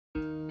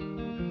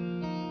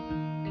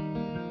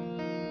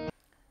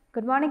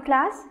Good morning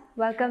class.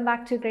 Welcome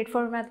back to grade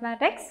 4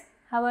 mathematics.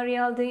 How are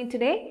you all doing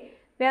today?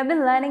 We have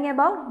been learning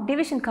about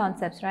division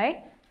concepts,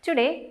 right?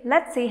 Today,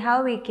 let's see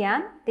how we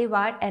can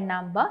divide a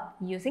number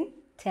using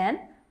 10,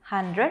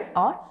 100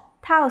 or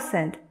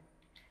 1000.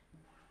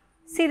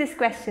 See this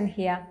question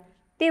here.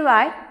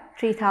 Divide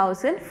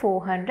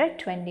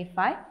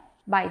 3425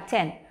 by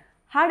 10.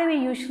 How do we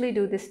usually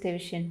do this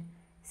division?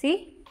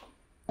 See,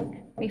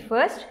 we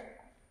first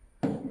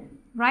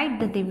write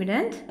the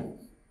dividend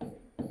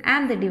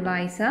and the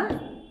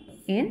divisor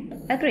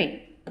in a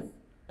grid.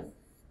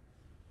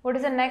 What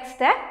is the next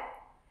step?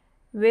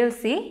 We'll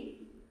see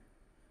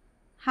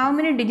how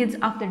many digits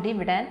of the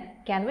dividend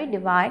can we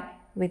divide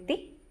with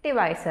the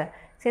divisor.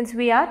 Since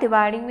we are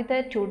dividing with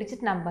a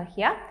 2-digit number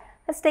here,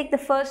 let's take the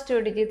first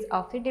 2 digits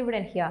of the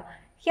dividend here.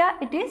 Here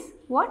it is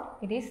what?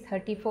 It is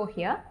 34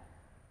 here.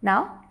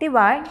 Now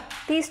divide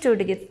these 2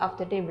 digits of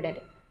the dividend.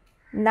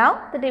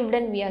 Now the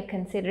dividend we are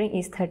considering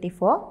is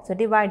 34. So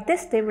divide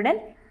this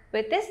dividend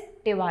with this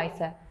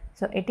divisor.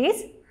 So it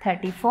is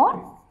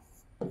 34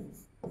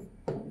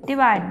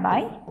 divided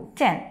by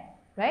 10,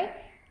 right?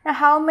 Now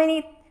how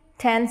many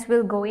 10s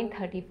will go in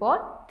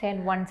 34?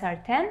 10 ones are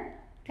 10,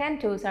 10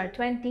 twos are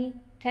 20,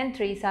 10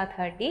 threes are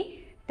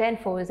 30, 10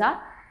 fours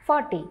are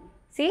 40.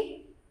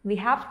 See, we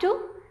have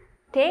to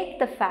take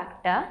the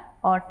factor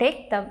or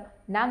take the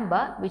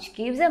number which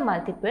gives a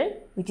multiple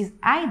which is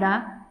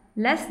either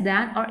less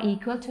than or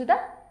equal to the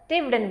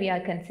dividend we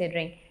are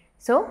considering.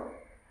 So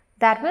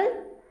that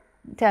will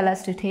tell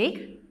us to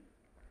take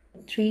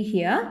 3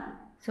 here,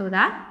 so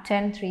that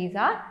 10 threes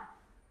are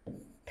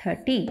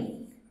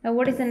 30. Now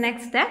what is the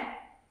next step?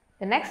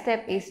 The next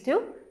step is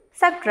to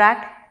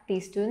subtract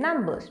these two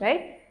numbers,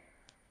 right?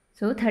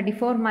 So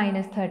 34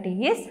 minus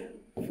 30 is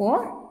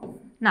 4.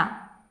 Now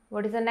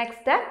what is the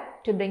next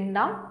step? To bring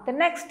down the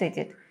next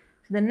digit.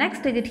 So the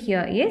next digit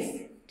here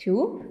is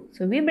 2.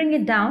 So we bring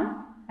it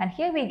down and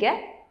here we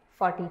get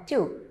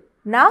 42.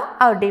 Now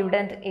our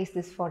dividend is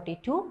this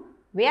 42.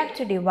 We have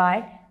to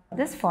divide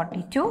this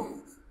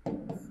 42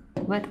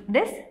 with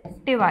this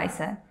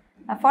divisor.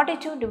 Now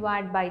 42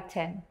 divided by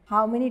 10.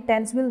 How many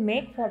 10s will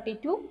make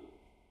 42?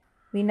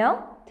 We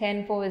know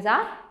 10 fours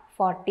are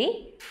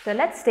 40. So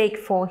let's take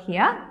 4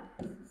 here.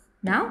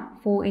 Now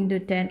 4 into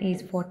 10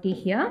 is 40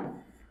 here.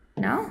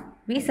 Now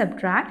we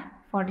subtract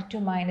 42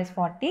 minus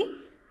 40.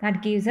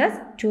 That gives us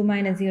 2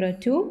 minus 0,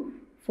 2.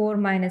 4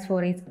 minus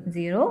 4 is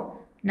 0.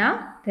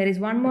 Now there is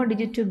one more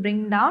digit to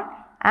bring down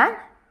and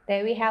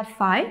there we have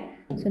 5.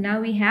 So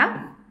now we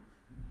have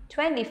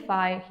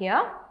 25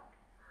 here.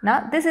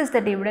 Now this is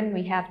the dividend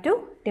we have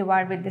to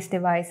divide with this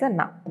divisor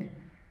now.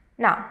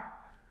 Now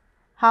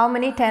how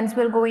many 10s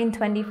will go in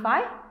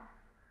 25?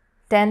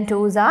 10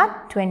 twos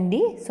are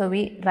 20. So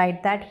we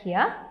write that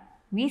here.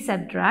 We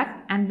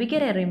subtract and we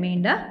get a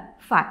remainder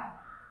 5.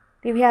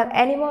 Do we have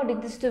any more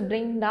digits to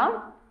bring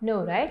down?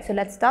 No, right? So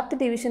let's stop the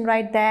division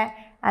right there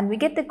and we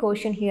get the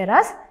quotient here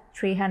as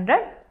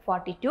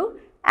 342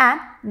 and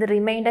the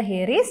remainder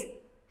here is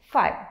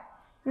 5.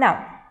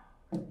 Now,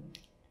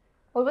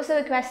 what was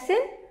the question?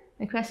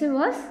 The question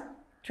was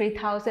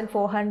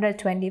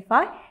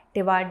 3425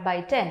 divided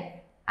by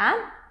 10.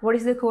 And what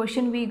is the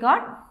quotient we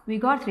got? We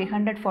got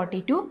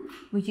 342,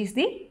 which is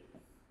the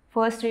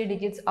first 3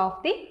 digits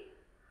of the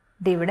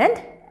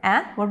dividend.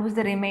 And what was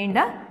the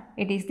remainder?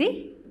 It is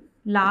the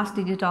last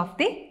digit of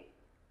the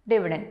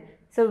dividend.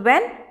 So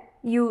when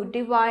you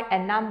divide a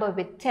number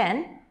with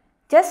 10,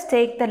 just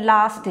take the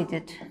last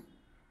digit.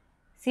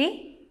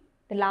 See?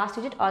 The last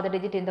digit or the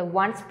digit in the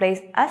ones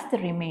place as the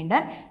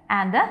remainder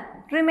and the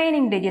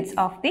remaining digits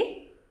of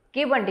the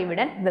given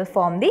dividend will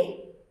form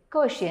the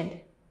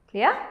quotient.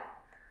 Clear?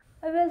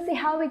 We will see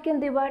how we can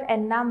divide a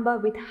number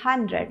with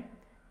 100.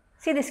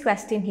 See this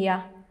question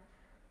here.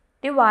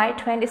 Divide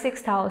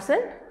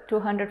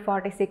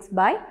 26,246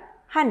 by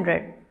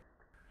 100.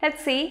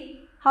 Let's see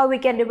how we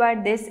can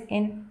divide this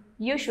in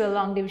usual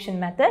long division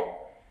method.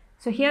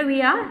 So here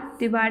we are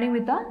dividing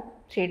with a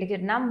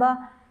 3-digit number.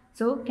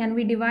 So can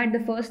we divide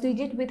the first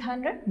digit with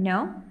 100?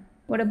 No.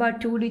 What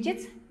about 2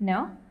 digits?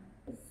 No.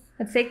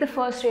 Let's take the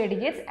first 3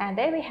 digits and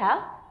there we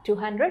have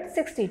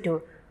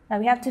 262. Now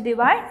we have to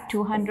divide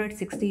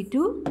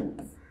 262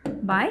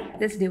 by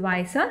this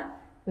divisor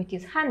which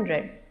is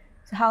 100.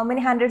 So how many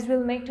hundreds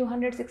will make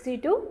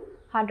 262?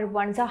 100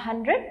 ones are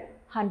 100,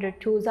 100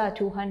 twos are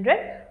 200,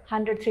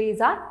 100 threes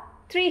are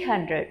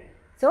 300.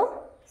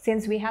 So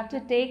since we have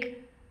to take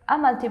a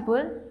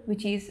multiple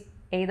which is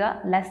either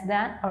less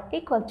than or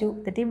equal to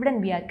the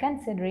dividend we are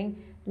considering,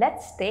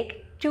 let's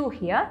take 2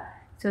 here.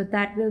 So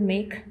that will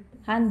make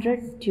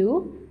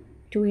 102.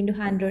 2 into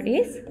 100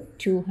 is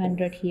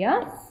 200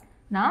 here.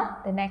 Now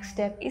the next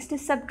step is to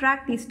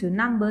subtract these two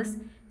numbers.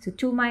 So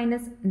 2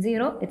 minus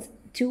 0, it's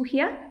 2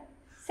 here.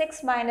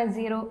 6 minus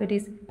 0, it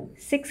is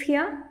 6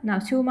 here. Now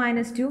 2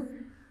 minus 2,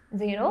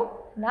 0.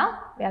 Now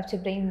we have to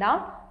bring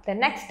down the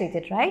next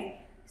digit, right?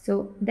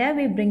 So there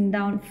we bring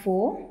down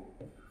 4.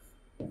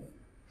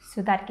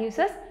 So that gives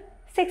us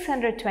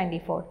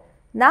 624.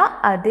 Now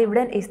our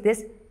dividend is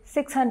this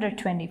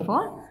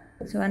 624.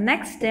 So our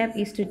next step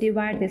is to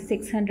divide this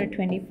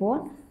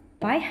 624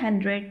 by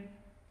 100.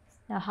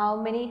 Now how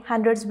many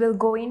hundreds will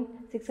go in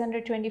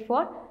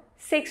 624?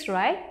 6,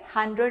 right?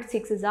 100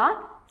 6s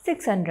are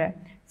 600.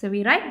 So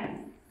we write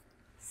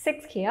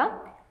 6 here,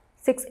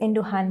 6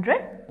 into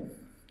 100,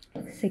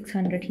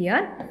 600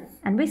 here,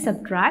 and we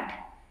subtract,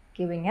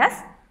 giving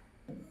us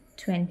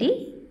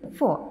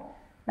 24.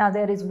 Now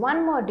there is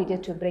one more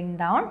digit to bring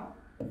down,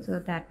 so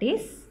that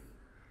is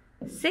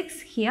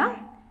 6 here.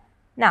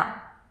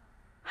 Now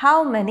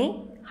how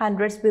many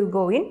hundreds will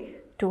go in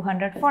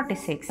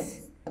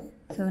 246?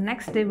 So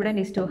next dividend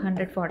is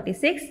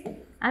 246,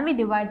 and we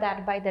divide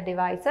that by the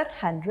divisor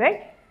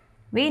 100.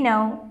 We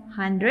know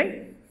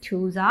 100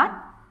 2s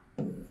are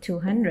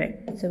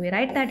 200. So we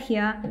write that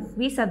here,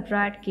 we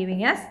subtract,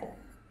 giving us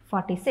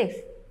 46.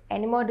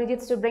 Any more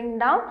digits to bring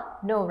down?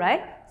 No,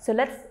 right? So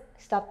let's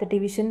stop the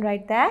division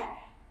right there.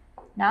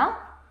 Now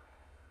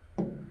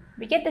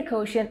we get the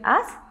quotient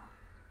as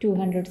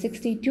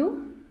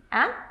 262,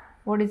 and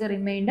what is the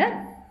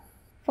remainder?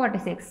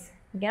 46.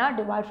 We cannot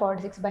divide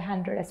 46 by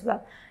 100 as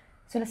well.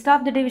 So let's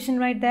stop the division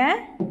right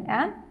there,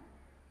 and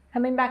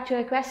coming back to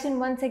a question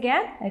once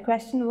again. A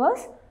question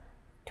was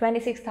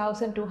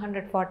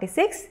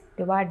 26,246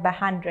 divided by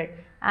 100,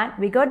 and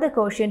we got the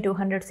quotient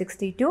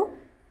 262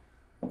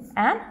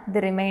 and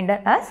the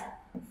remainder as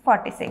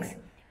 46.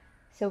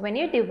 So when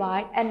you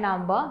divide a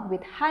number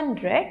with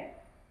 100,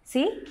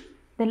 see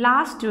the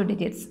last two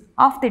digits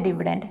of the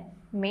dividend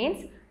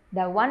means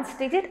the ones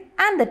digit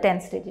and the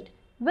tens digit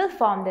will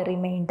form the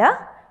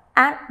remainder,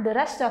 and the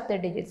rest of the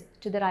digits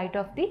to the right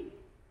of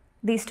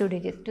these two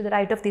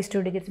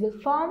digits will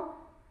form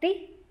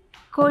the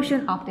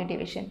quotient of the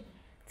division.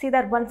 See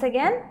that once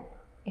again,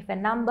 if a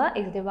number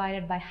is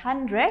divided by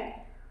 100,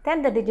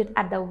 then the digit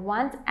at the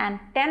ones and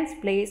tens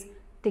place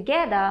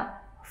together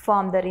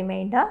form the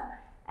remainder,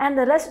 and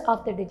the rest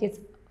of the digits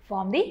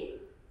form the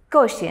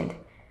quotient.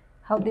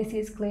 Hope this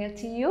is clear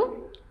to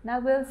you. Now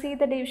we'll see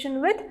the division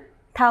with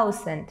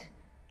 1000.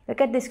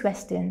 Look at this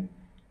question.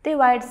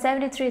 Divide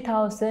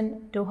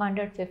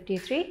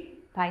 73,253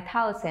 by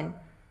 1000.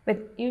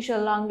 With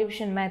usual long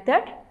division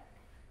method,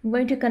 I'm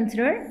going to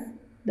consider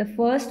the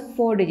first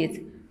 4 digits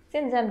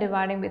since I'm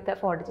dividing with a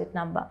 4-digit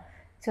number.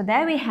 So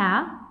there we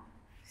have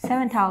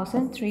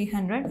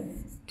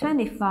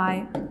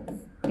 7,325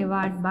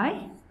 divided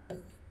by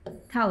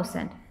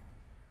 1000.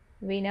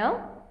 We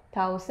know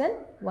 1000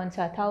 ones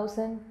are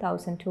 1000,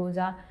 1000 twos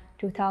are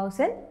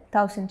 2000,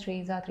 1000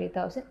 threes are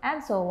 3000,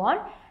 and so on,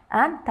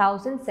 and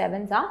 1000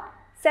 sevens are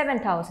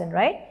 7000,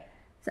 right?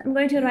 So I'm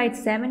going to write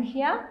 7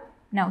 here.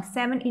 Now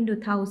 7 into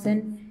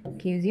 1000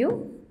 gives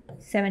you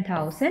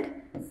 7000.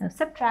 Now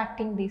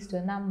subtracting these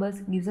two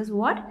numbers gives us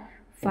what?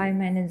 5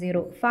 minus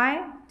 0,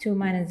 5, 2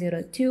 minus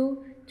 0,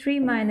 2, 3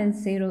 minus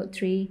 0,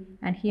 3,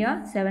 and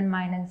here 7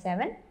 minus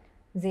 7,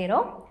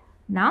 0.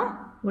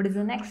 Now what is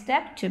the next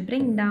step? To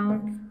bring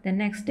down the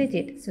next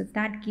digit. So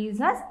that gives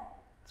us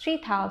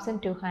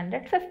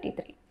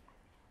 3253.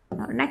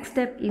 Now next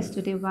step is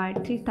to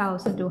divide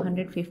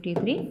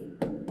 3253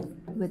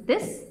 with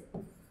this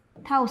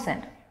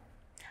 1000.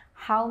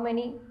 How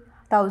many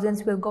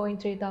thousands will go in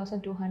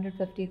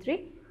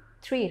 3253?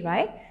 3,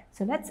 right?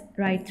 So let's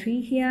write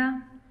 3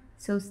 here.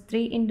 So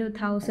 3 into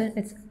 1000,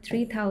 it's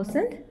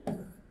 3000.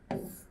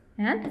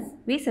 And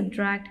we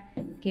subtract,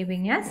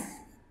 giving us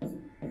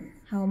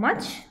how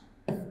much?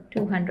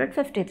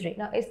 253.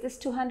 Now is this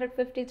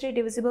 253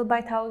 divisible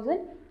by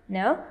 1000?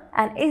 No.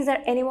 And is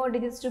there any more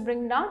digits to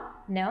bring down?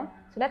 No.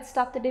 So let's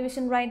stop the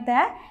division right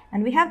there.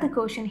 And we have the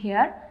quotient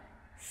here,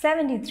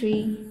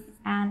 73,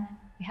 and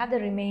we have the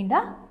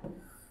remainder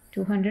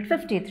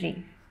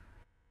 253.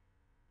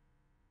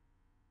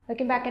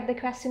 Looking back at the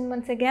question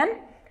once again,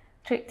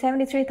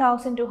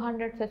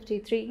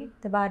 73,253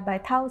 divided by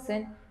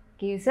 1000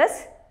 gives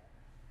us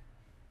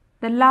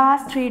the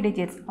last 3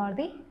 digits, or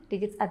the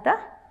digits at the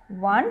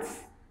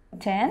ones,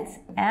 tens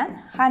and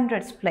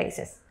hundreds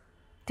places.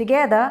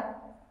 Together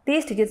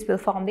these digits will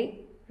form the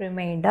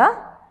remainder,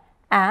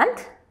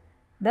 and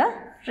the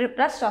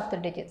rest of the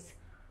digits,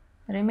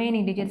 the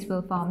remaining digits,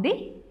 will form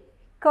the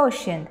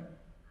quotient.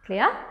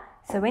 Clear?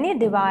 So when you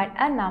divide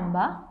a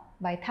number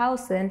by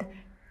 1000,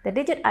 the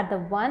digit at the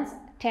ones,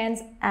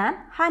 tens and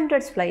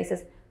hundreds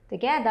places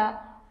together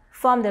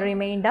form the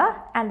remainder,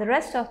 and the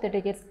rest of the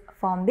digits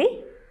form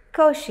the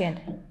quotient.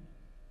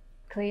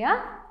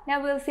 Clear? Now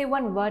we'll see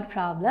one word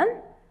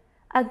problem.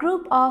 A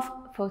group of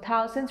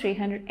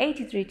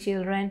 4,383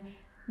 children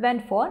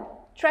went for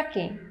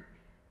trekking.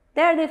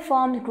 There they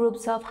formed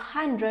groups of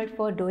 100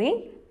 for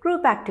doing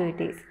group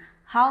activities.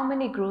 How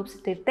many groups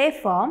did they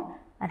form,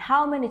 and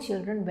how many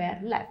children were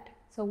left?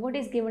 So what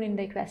is given in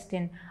the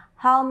question?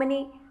 How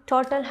many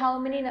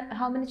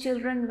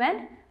children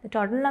went? The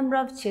total number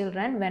of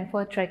children went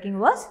for trekking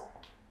was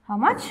how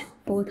much?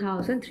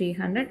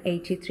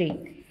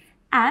 4,383.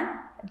 And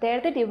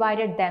there they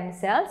divided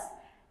themselves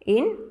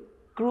in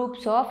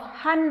groups of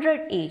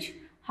 100 each.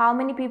 How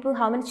many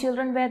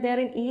children were there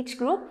in each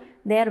group?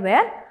 There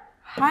were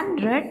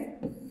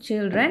 100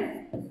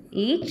 children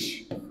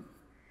each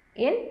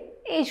in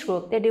each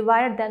group. They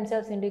divided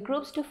themselves into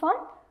groups to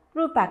form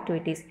group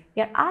activities.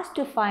 We are asked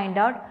to find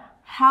out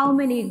how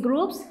many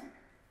groups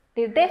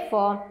did they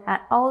form, and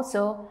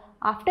also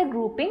after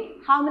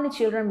grouping, how many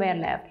children were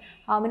left?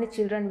 How many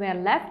children were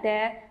left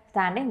there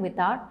standing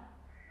without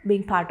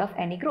being part of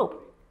any group?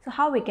 So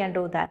how we can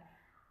do that?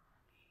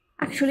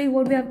 Actually,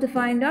 what we have to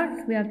find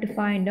out? We have to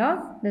find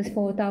out this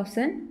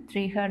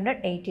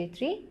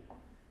 4,383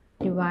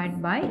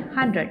 divided by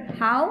 100.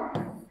 How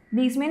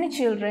these many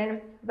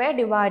children were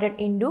divided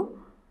into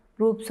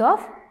groups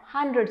of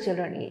 100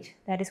 children each.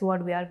 That is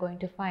what we are going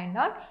to find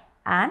out,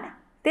 and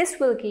this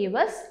will give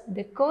us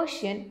the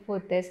quotient for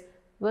this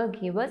will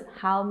give us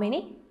how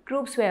many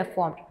groups were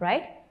formed,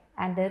 right?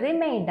 And the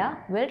remainder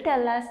will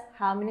tell us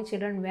how many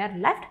children were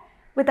left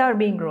without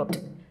being grouped.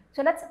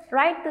 So let's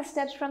write the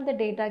steps from the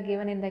data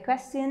given in the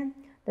question.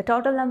 The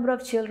total number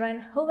of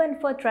children who went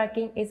for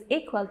trekking is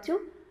equal to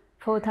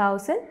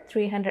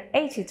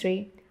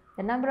 4,383.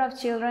 The number of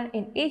children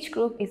in each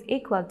group is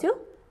equal to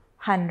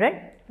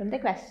 100 from the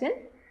question.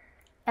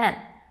 And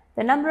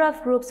the number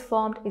of groups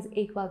formed is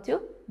equal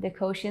to the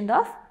quotient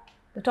of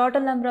the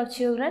total number of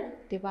children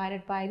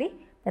divided by the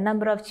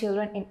number of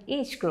children in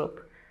each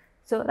group.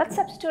 So let's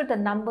substitute the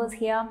numbers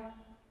here.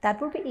 That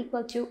will be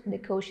equal to the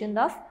quotient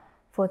of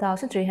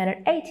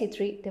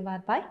 4,383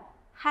 divided by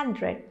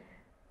 100.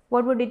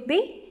 What would it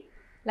be?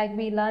 Like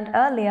we learned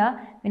earlier,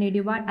 when you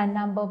divide a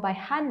number by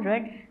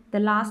 100, the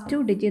last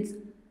two digits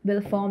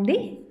will form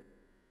the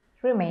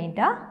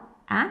remainder,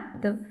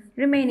 and the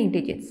remaining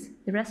digits,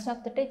 the rest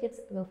of the digits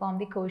will form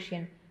the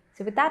quotient.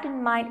 So with that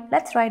in mind,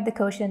 let's write the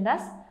quotient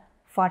as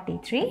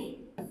 43,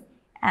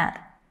 and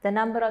the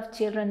number of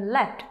children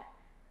left,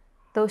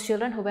 those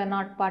children who were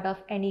not part of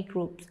any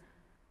groups.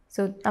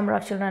 So number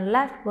of children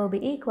left will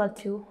be equal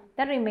to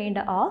the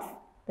remainder of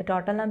the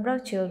total number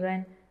of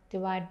children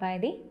divided by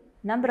the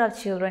number of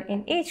children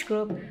in each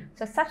group.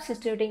 So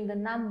substituting the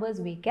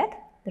numbers, we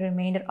get the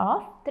remainder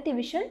of the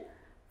division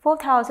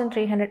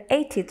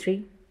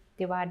 4,383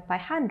 divided by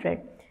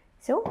 100.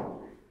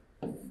 So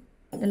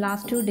the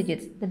last two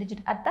digits, the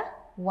digit at the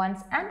ones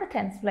and the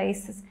tens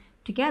places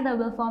together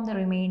will form the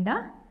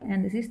remainder,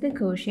 and this is the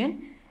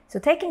quotient. So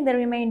taking the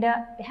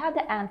remainder, we have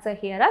the answer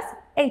here as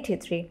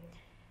 83.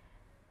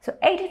 So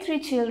 83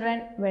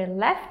 children were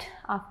left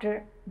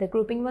after the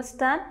grouping was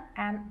done,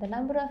 and the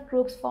number of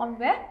groups formed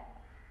were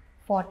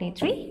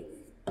 43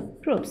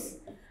 groups.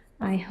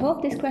 I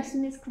hope this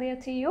question is clear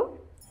to you.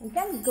 You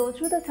can go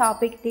through the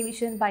topic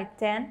division by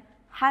 10,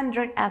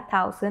 100 and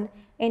 1000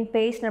 in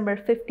page number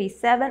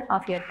 57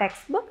 of your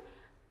textbook.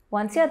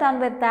 Once you're done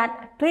with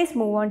that, please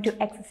move on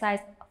to exercise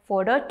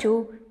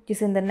 4.2, which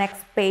is in the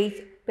next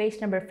page,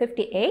 page number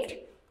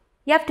 58.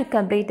 You have to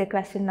complete the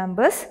question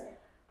numbers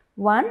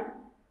 1,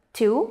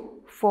 2,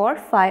 4,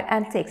 5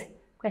 and 6.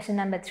 Question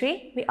number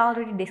 3 we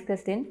already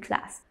discussed in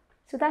class.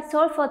 So that's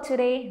all for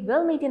today.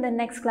 We'll meet in the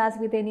next class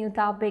with a new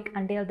topic.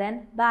 Until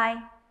then,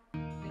 bye.